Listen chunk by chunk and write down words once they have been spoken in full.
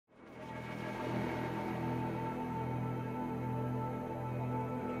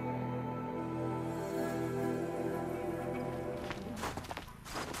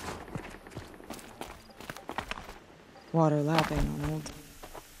Water lapping on old.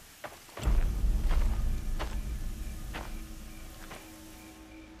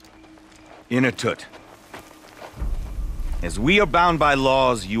 Inatut. As we are bound by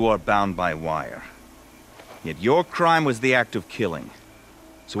laws, you are bound by wire. Yet your crime was the act of killing.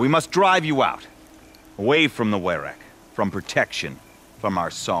 So we must drive you out. Away from the Werek. From protection. From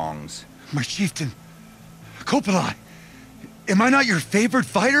our songs. My chieftain. Kopalai. Am I not your favorite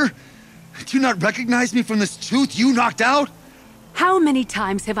fighter? Do you not recognize me from this tooth you knocked out? How many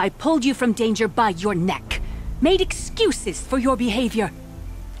times have I pulled you from danger by your neck? Made excuses for your behavior?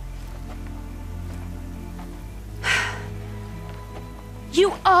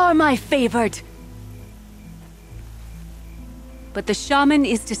 You are my favorite! But the shaman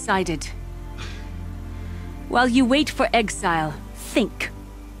is decided. While you wait for exile, think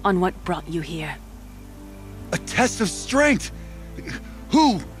on what brought you here. A test of strength!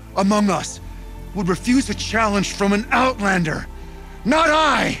 Who among us would refuse a challenge from an outlander? Not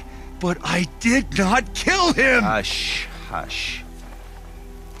I! But I did not kill him! Hush, hush.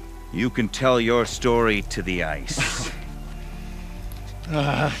 You can tell your story to the ice.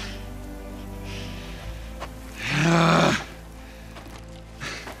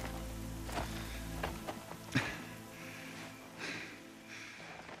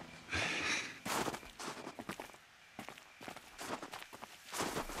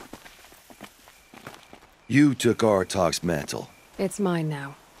 You took Artok's mantle. It's mine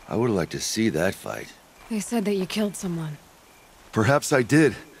now. I would like to see that fight. They said that you killed someone. Perhaps I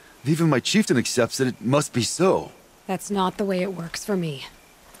did. If even my chieftain accepts it, it must be so. That's not the way it works for me.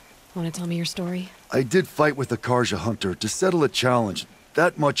 Want to tell me your story? I did fight with the Karja hunter to settle a challenge.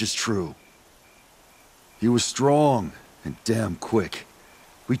 That much is true. He was strong and damn quick.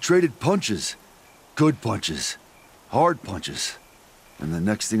 We traded punches. Good punches. Hard punches. And the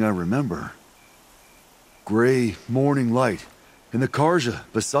next thing I remember... gray morning light, and the Karja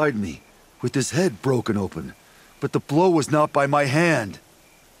beside me, with his head broken open. But the blow was not by my hand.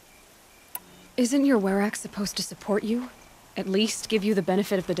 Isn't your Werek supposed to support you? At least give you the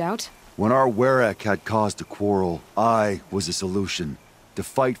benefit of the doubt? When our Werek had cause to quarrel, I was a solution. To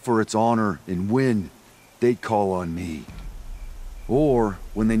fight for its honor and win, they'd call on me. Or,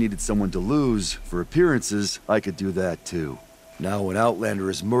 when they needed someone to lose, for appearances, I could do that too. Now when Outlander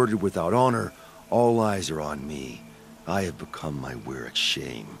is murdered without honor, all eyes are on me. I have become my Werek's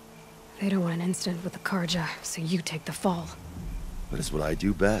shame. They don't want an incident with the Karja, so you take the fall. But it's what I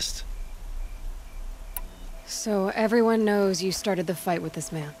do best. So everyone knows you started the fight with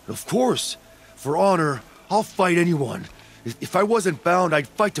this man? Of course! For honor, I'll fight anyone. If I wasn't bound, I'd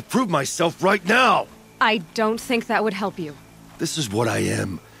fight to prove myself right now! I don't think that would help you. This is what I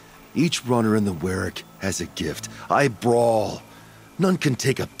am. Each runner in the Werek has a gift. I brawl. None can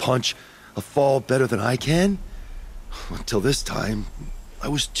take a punch, a fall better than I can. Until this time, I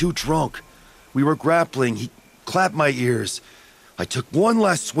was too drunk. We were grappling, he clapped my ears. I took one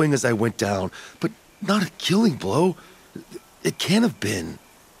last swing as I went down, but not a killing blow. It can't have been.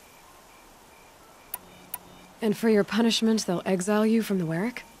 And for your punishment, they'll exile you from the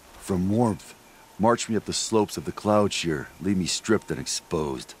Werek? From warmth. March me up the slopes of the cloud shear, leave me stripped and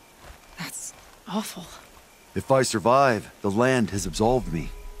exposed. That's awful. If I survive, the land has absolved me.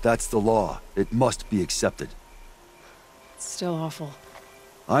 That's the law. It must be accepted. It's still awful.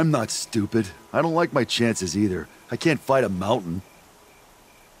 I'm not stupid. I don't like my chances either. I can't fight a mountain.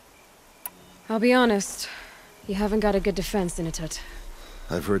 I'll be honest. You haven't got a good defense, Inatut.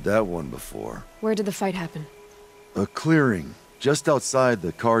 I've heard that one before. Where did the fight happen? A clearing, just outside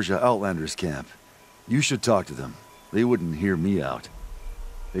the Karja Outlanders camp. You should talk to them. They wouldn't hear me out.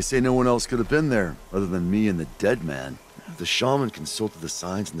 They say no one else could have been there, other than me and the dead man. The shaman consulted the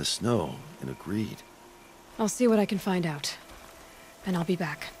signs in the snow and agreed. I'll see what I can find out. And I'll be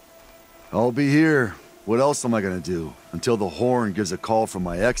back. I'll be here. What else am I gonna do? Until the horn gives a call from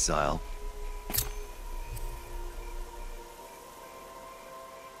my exile.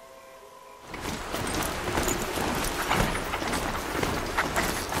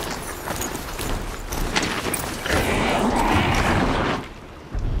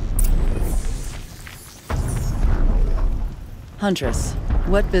 Huntress,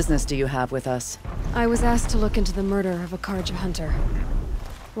 what business do you have with us? I was asked to look into the murder of a Karja hunter.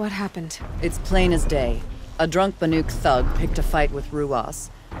 What happened? It's plain as day. A drunk Banuk thug picked a fight with Ruas,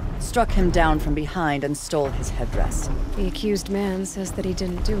 struck him down from behind and stole his headdress. The accused man says that he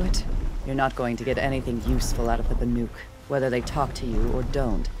didn't do it. You're not going to get anything useful out of the Banuk, whether they talk to you or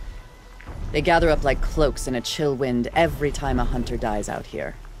don't. They gather up like cloaks in a chill wind every time a hunter dies out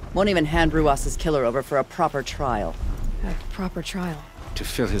here. Won't even hand Ruas's killer over for a proper trial. A proper trial. To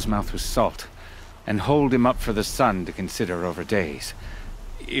fill his mouth with salt, and hold him up for the sun to consider over days.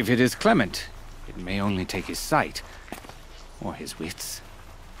 If it is clement, it may only take his sight, or his wits.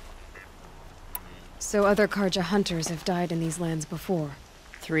 So other Karja hunters have died in these lands before?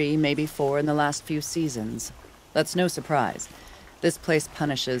 3, maybe 4 in the last few seasons. That's no surprise. This place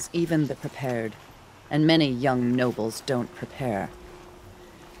punishes even the prepared, and many young nobles don't prepare.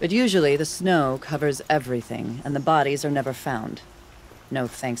 But usually the snow covers everything, and the bodies are never found. No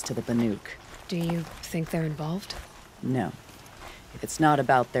thanks to the Banuk. Do you think they're involved? No. If it's not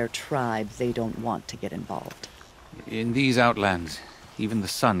about their tribe, they don't want to get involved. In these outlands, even the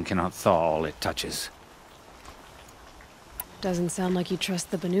sun cannot thaw all it touches. Doesn't sound like you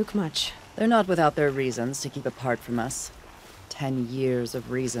trust the Banuk much. They're not without their reasons to keep apart from us. 10 years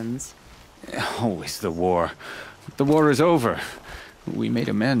of reasons. Always the war. The war is over. We made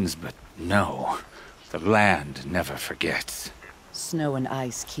amends, but no. The land never forgets. Snow and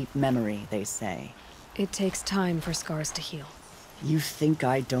ice keep memory, they say. It takes time for scars to heal. You think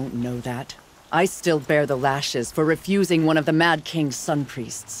I don't know that? I still bear the lashes for refusing one of the Mad King's sun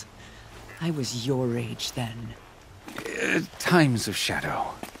priests. I was your age then. Times of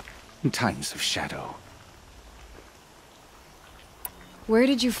shadow. Times of shadow. Where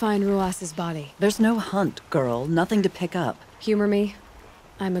did you find Ruas's body? There's no hunt, girl. Nothing to pick up. Humor me.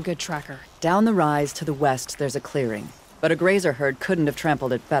 I'm a good tracker. Down the rise to the west, there's a clearing. But a grazer herd couldn't have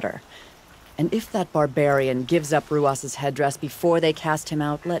trampled it better. And if that barbarian gives up Ruas's headdress before they cast him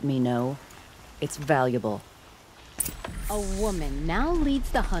out, let me know. It's valuable. A woman now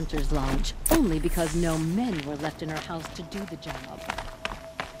leads the Hunter's Lodge only because no men were left in her house to do the job.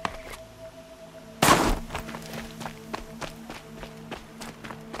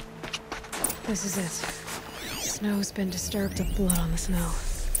 This is it. Snow's been disturbed of blood on the snow.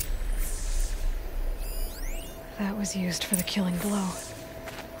 That was used for the killing blow.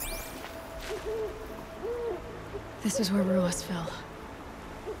 This is where Ruas fell.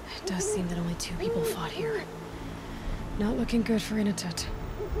 It does seem that only 2 people fought here. Not looking good for Inatut.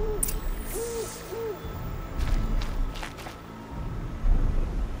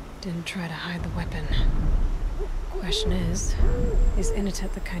 Didn't try to hide the weapon. Question is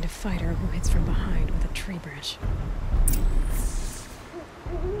Inatut the kind of fighter who hits from behind with a tree branch?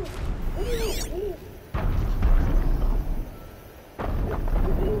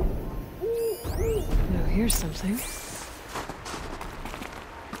 Now here's something.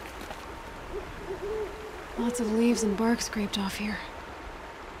 Lots of leaves and bark scraped off here.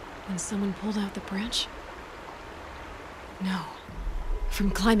 And someone pulled out the branch? No. From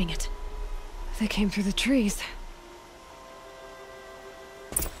climbing it. They came through the trees.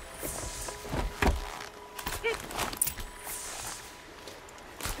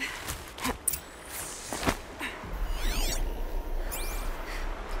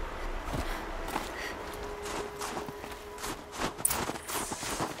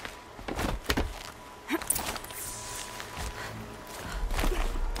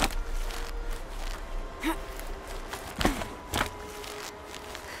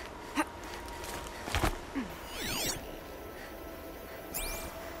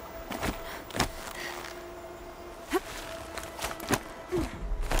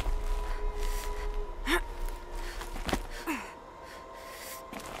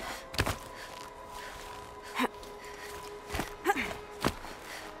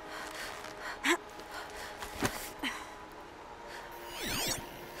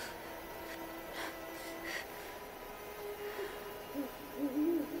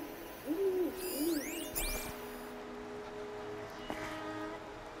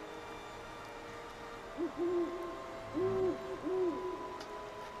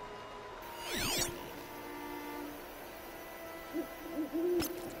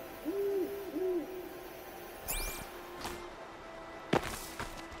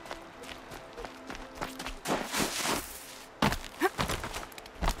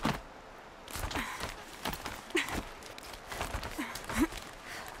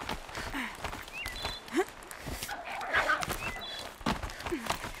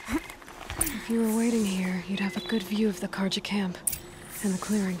 If you were waiting here, you'd have a good view of the Karja camp and the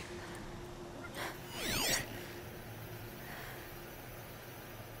clearing.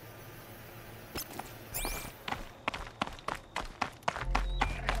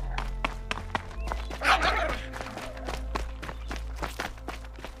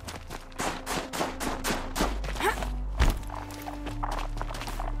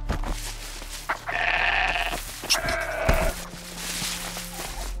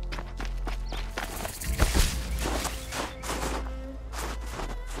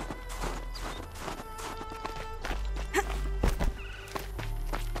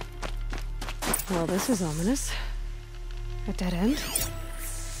 Well, this is ominous. A dead end?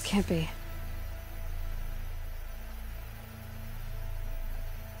 Can't be.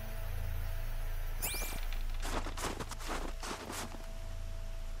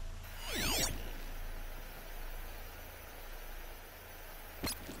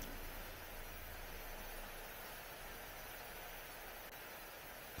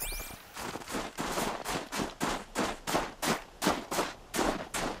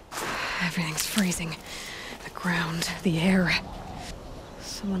 Everything's freezing. The ground, the air.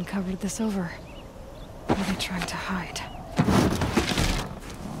 Someone covered this over. What are they trying to hide?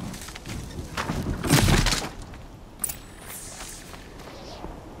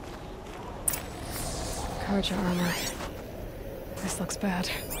 Karja armor. This looks bad.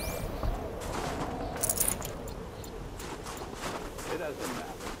 It doesn't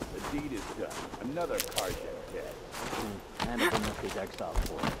matter. The deed is done. Another Karja dead. And even if he's exiled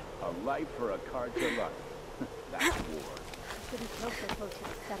for it. A life for a Karja life. That's war. Getting closer to the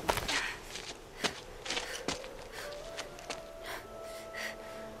settlement.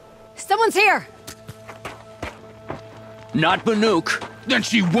 Someone's here! Not Banuk. Then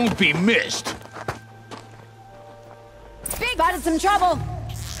she won't be missed. Spotted some trouble!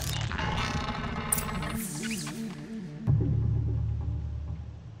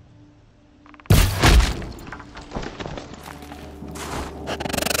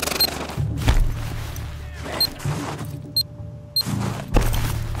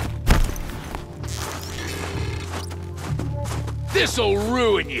 This'll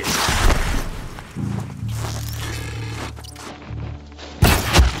ruin you.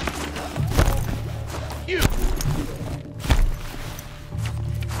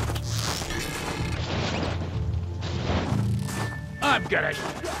 I'm gonna...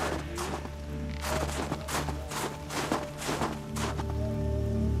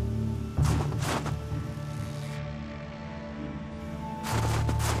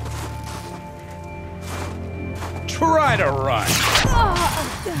 Try to run.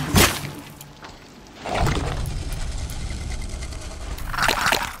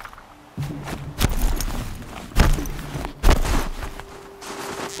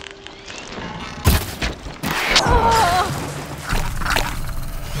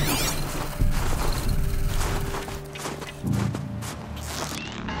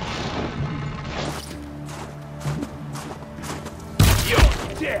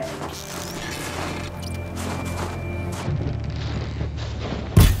 You're dead.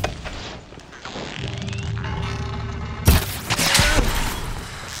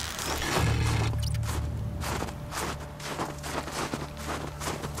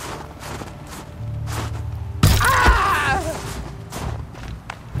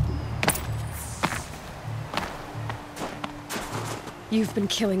 You've been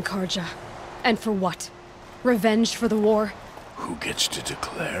killing Karja. And for what? Revenge for the war? Who gets to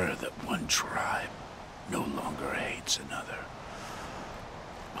declare that one tribe no longer hates another?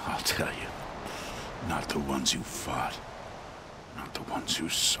 I'll tell you, not the ones who fought, not the ones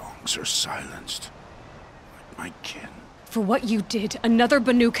whose songs are silenced, like my kin. For what you did, another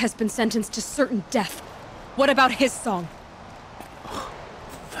Banuk has been sentenced to certain death. What about his song?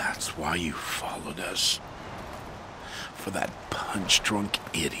 That's why you followed us. For that punch-drunk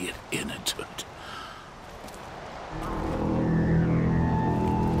idiot Inatut.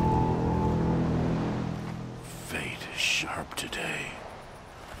 Fate is sharp today.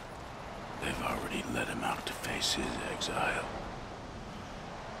 They've already let him out to face his exile.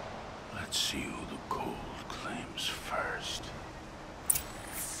 Let's see who the gold claims first.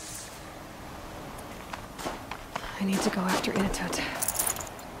 I need to go after Inatut.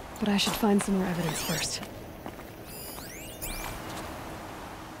 But I should find some more evidence first.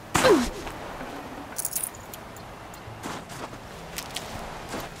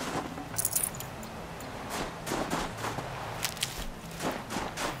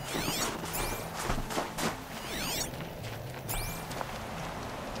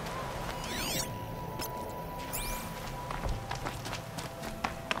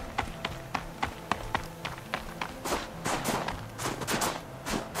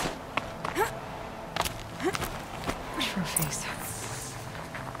 Trophies.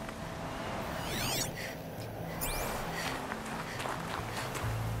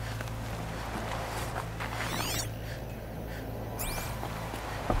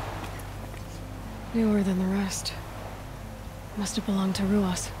 Newer than the rest. Must have belonged to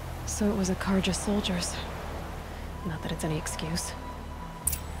Ruas, so it was a Karja soldiers. Not that it's any excuse.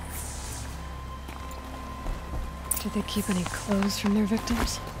 Did they keep any clothes from their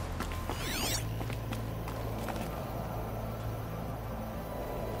victims?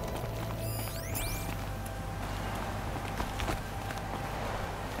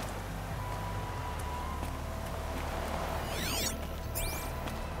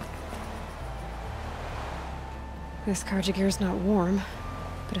 This Carjagir's not warm,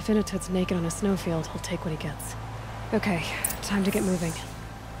 but if Inatut's naked on a snowfield, he'll take what he gets. Okay, time to get moving.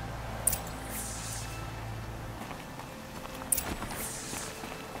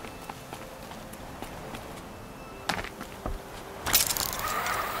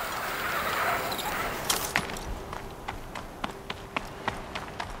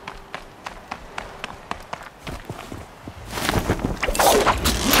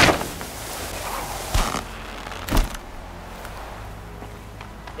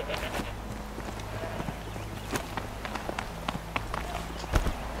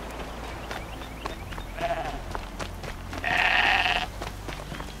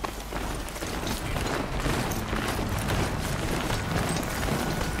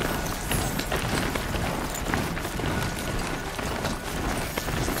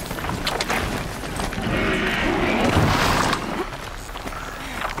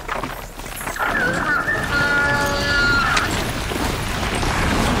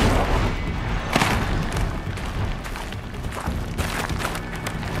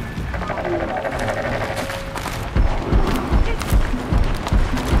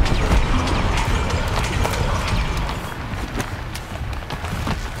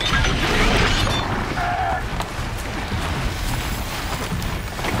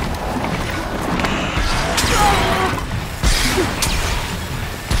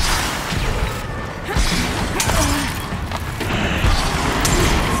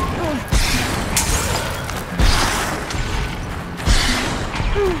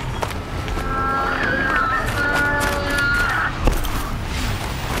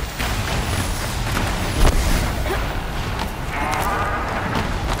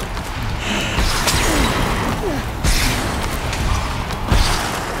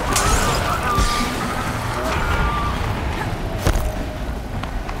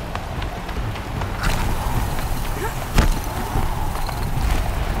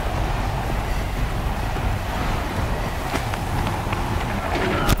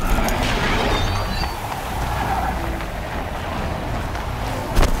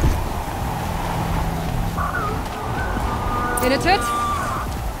 Inatut!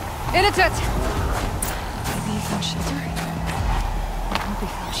 Inatut! Maybe you found shelter? I hope you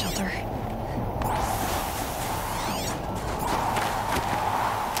found shelter.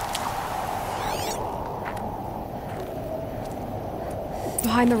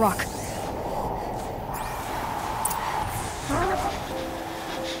 Behind the rock.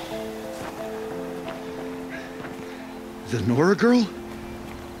 The Nora girl?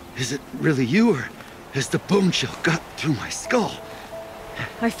 Is it really you, or has the bone chill got through my skull?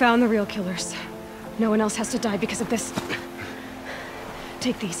 I found the real killers. No one else has to die because of this.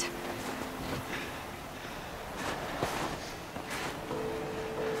 Take these.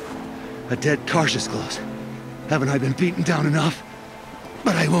 A dead Karsh's clothes. Haven't I been beaten down enough?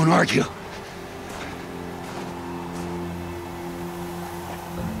 But I won't argue.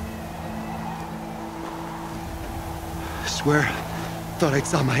 I swear, thought I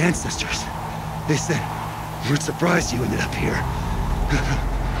saw my ancestors. They said, we're surprised you ended up here.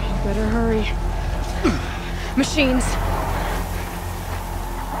 You better hurry. Machines.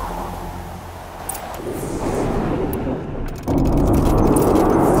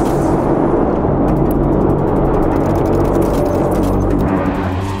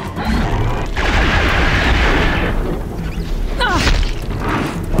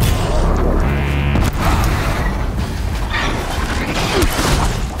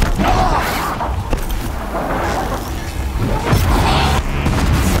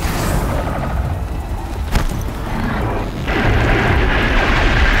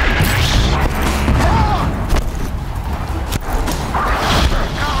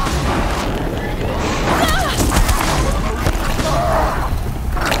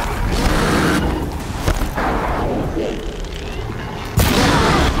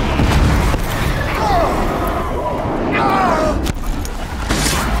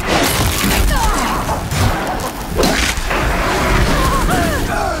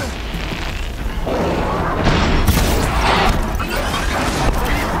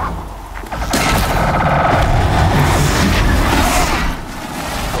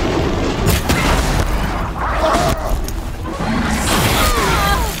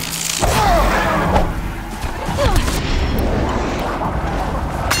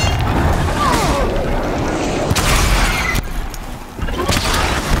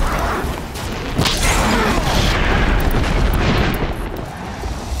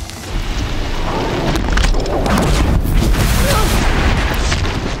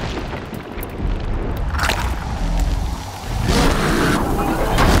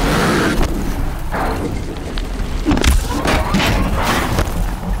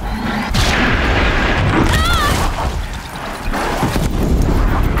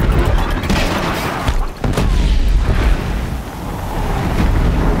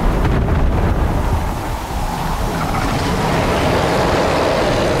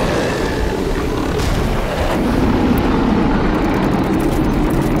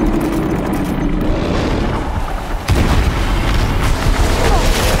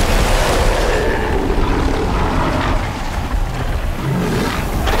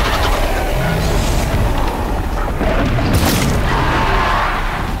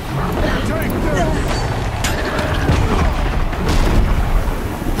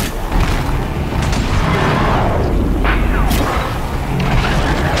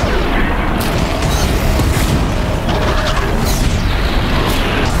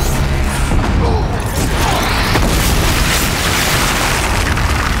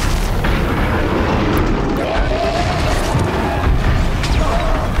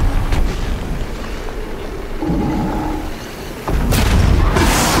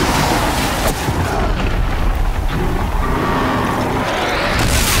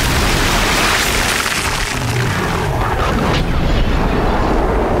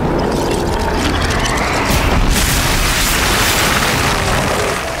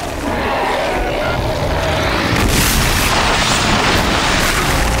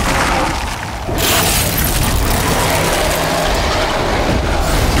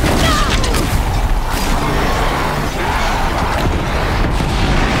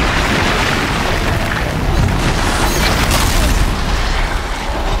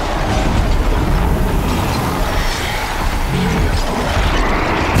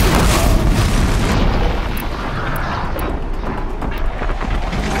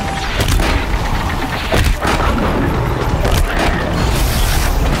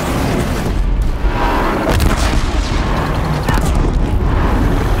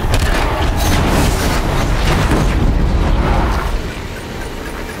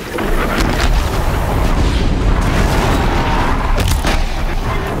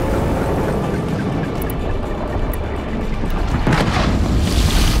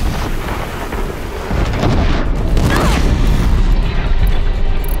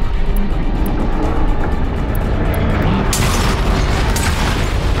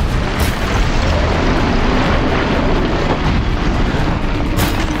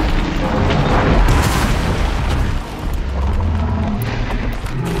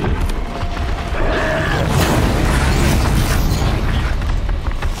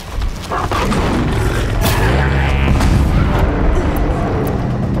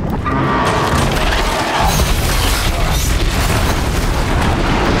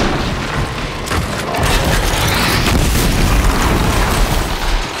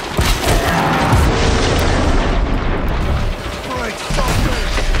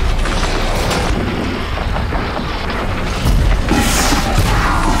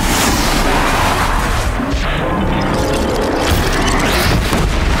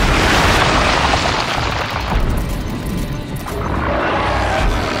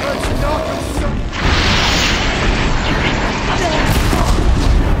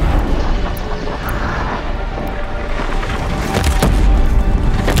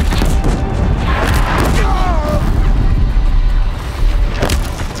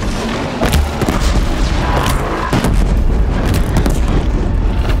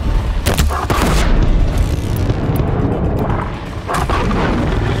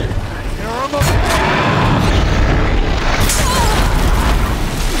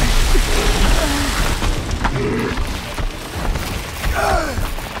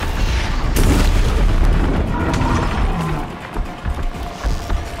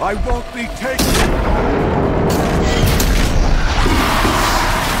 I won't be taken!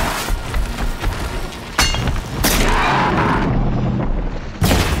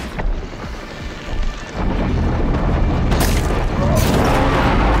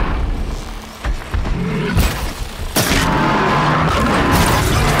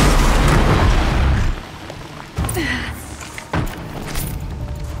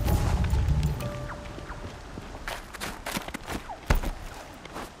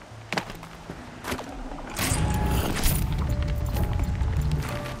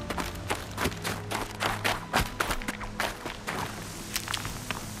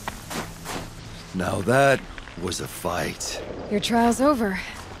 Now that was a fight. Your trial's over.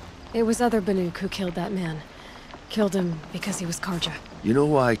 It was other Banuk who killed that man. Killed him because he was Karja. You know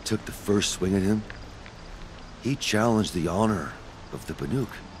why I took the first swing at him? He challenged the honor of the Banuk.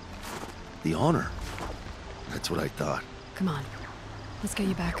 The honor. That's what I thought. Come on. Let's get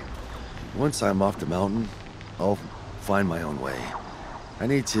you back. Once I'm off the mountain, I'll find my own way. I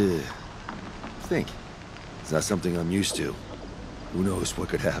need to think. It's not something I'm used to. Who knows what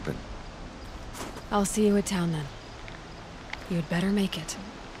could happen? I'll see you at town then. You'd better make it,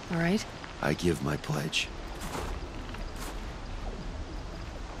 all right? I give my pledge.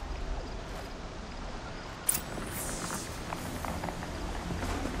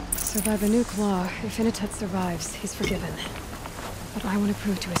 So by Banuk law, if Inatut survives, he's forgiven. But I want to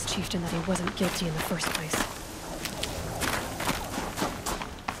prove to his chieftain that he wasn't guilty in the first place.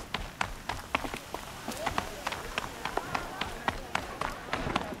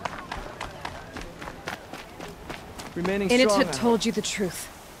 Inatut told you the truth.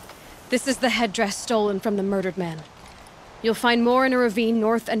 This is the headdress stolen from the murdered man. You'll find more in a ravine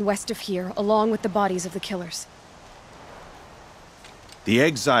north and west of here, along with the bodies of the killers. The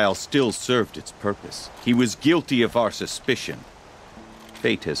exile still served its purpose. He was guilty of our suspicion.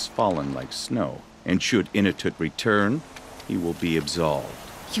 Fate has fallen like snow, and should Inatut return, he will be absolved.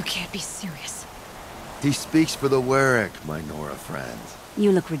 You can't be serious. He speaks for the Warwick, my Nora friend.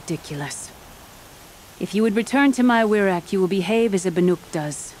 You look ridiculous. If you would return to my Wirak, you will behave as a Banuk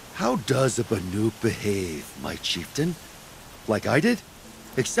does. How does a Banuk behave, my chieftain? Like I did?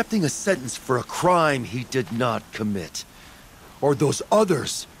 Accepting a sentence for a crime he did not commit. Or those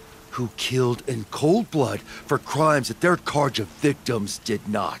others who killed in cold blood for crimes that their Karja victims did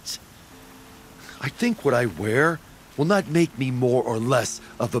not. I think what I wear will not make me more or less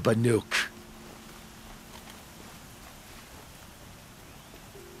of a Banuk.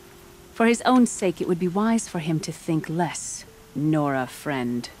 For his own sake, it would be wise for him to think less, Nora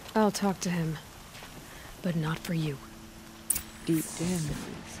friend. I'll talk to him. But not for you. Deep damages.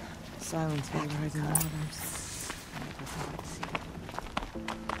 Silence by rising waters.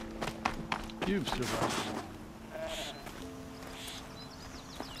 You've survived.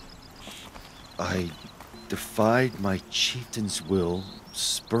 I defied my chieftain's will,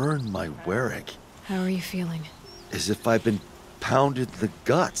 spurned my Warwick. How are you feeling? As if I've been pounded in the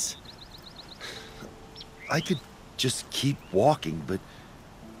guts. I could just keep walking, but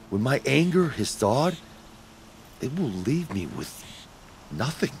when my anger has thawed, it will leave me with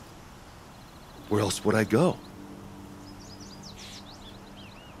nothing. Where else would I go?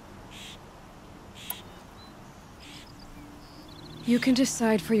 You can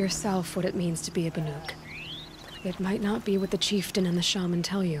decide for yourself what it means to be a Banuk. It might not be what the chieftain and the shaman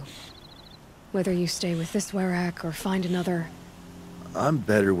tell you. Whether you stay with this Warwick or find another... I'm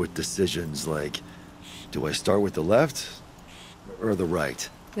better with decisions like, do I start with the left or the right?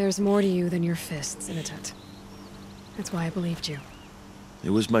 There's more to you than your fists, Inatut. That's why I believed you.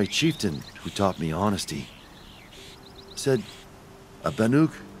 It was my chieftain who taught me honesty. Said, a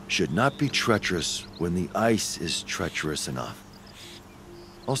Banuk should not be treacherous when the ice is treacherous enough.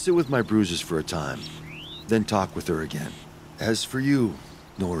 I'll sit with my bruises for a time, then talk with her again. As for you,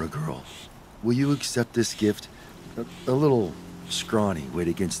 Nora girl, will you accept this gift? A little scrawny weighed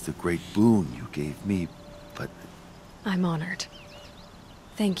against the great boon you gave me, but... I'm honored.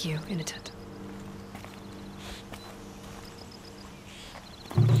 Thank you, Inatut.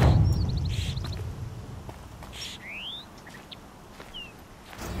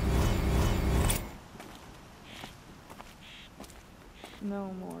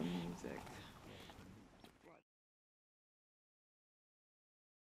 No more music.